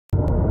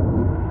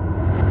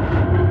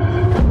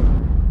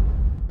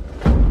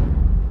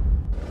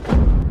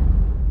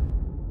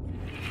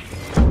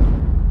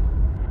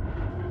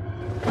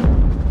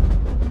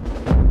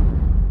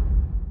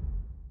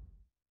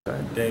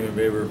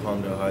Dameon Barber,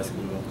 Palmdale High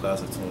School,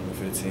 class of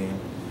 2015.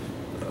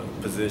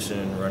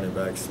 Position, running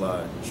back,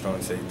 slot,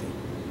 strong safety.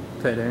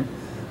 Okay,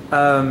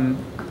 Darren.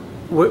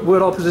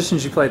 What all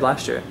positions you played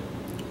last year?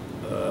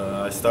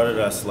 I started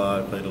at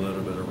slot, played a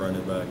little bit of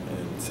running back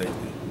and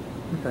safety.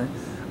 Okay.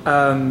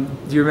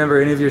 Do you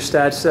remember any of your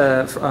stats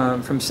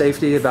from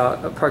safety,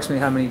 about approximately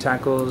how many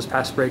tackles,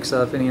 pass breaks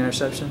up, any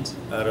interceptions?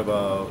 I had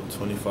about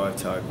 25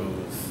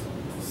 tackles,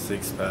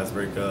 6 pass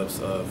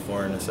breakups,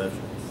 4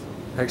 interceptions.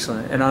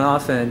 Excellent. And on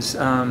offense,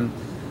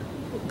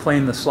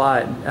 playing the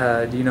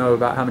slot, do you know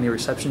about how many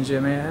receptions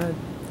you may have had?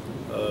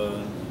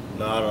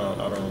 No, I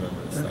don't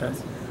remember the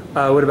stats.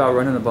 Okay. What about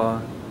running the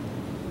ball?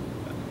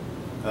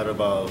 I had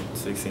about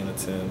 16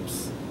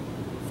 attempts,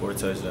 4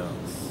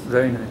 touchdowns.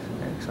 Very nice.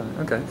 Excellent.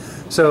 Okay.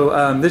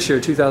 So this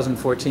year,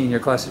 2014, your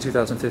class of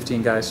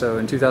 2015 guys. So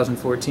in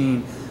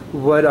 2014,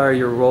 what are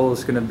your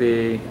roles going to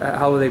be?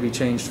 How will they be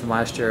changed from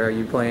last year? Are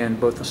you playing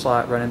both the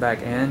slot, running back,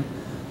 and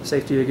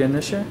safety again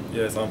this year?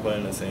 Yes, I'm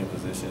playing the same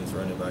positions,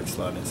 running back,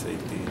 slot, and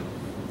safety.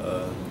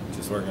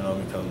 Just working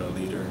on becoming a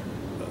leader,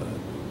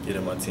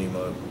 getting my team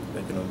up,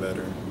 making them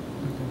better.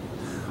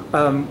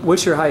 Okay.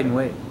 What's your height and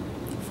weight?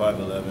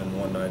 5'11",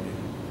 190.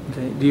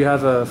 Okay. Do you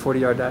have a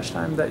 40-yard dash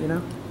time that you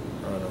know?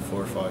 Around a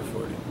 4.5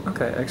 40.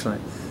 Okay,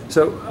 excellent.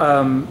 So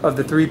of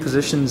the 3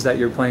 positions that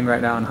you're playing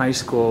right now in high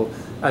school,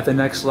 at the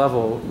next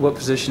level, what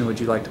position would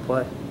you like to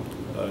play?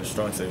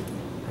 Strong safety.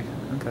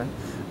 Okay.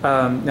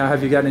 Now,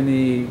 have you got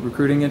any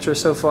recruiting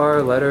interest so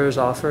far? Letters,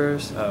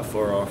 offers?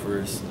 4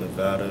 offers: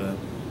 Nevada,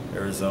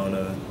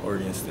 Arizona,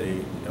 Oregon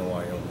State, and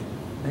Wyoming.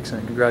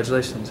 Excellent.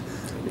 Congratulations.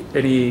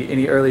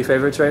 Any early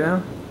favorites right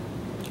now?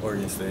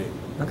 Oregon State.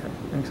 Okay.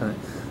 Excellent.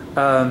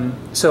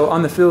 So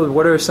on the field,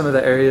 what are some of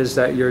the areas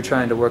that you're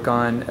trying to work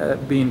on,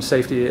 being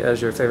safety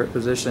as your favorite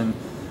position?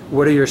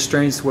 What are your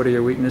strengths? What are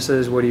your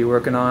weaknesses? What are you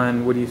working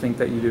on? What do you think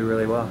that you do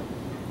really well?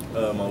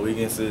 My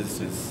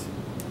weaknesses is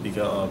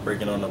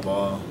breaking on the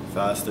ball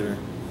faster,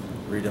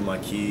 reading my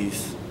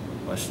keys.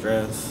 My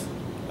strengths,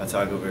 I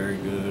tackle very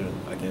good.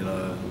 I can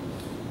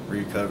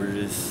read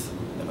coverages,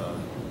 and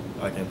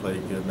I can play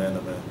good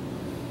man-to-man.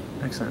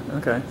 Excellent.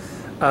 Okay.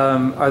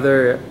 Are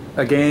there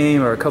a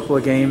game or a couple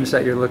of games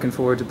that you're looking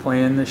forward to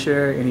playing this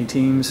year? Any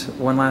teams,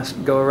 one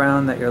last go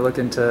around that you're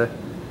looking to?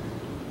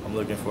 I'm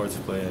looking forward to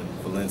playing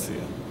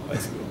Valencia High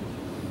School.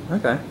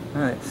 Okay.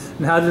 All right.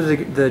 And how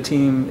did the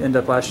team end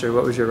up last year?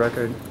 What was your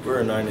record? We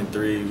were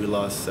 9-3. We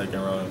lost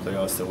second round in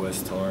playoffs to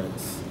West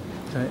Torrance.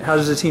 Okay. How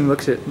does the team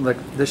look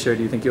this year?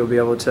 Do you think you'll be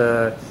able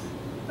to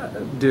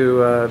do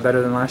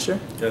better than last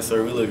year? Yes,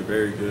 sir. We look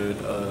very good.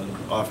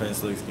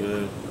 Offense looks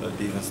good.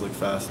 Defense looks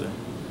faster.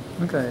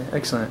 Okay,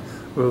 excellent.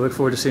 We'll look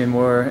forward to seeing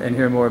more and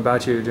hearing more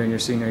about you during your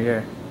senior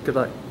year. Good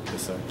luck.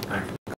 Yes, sir. Thank you.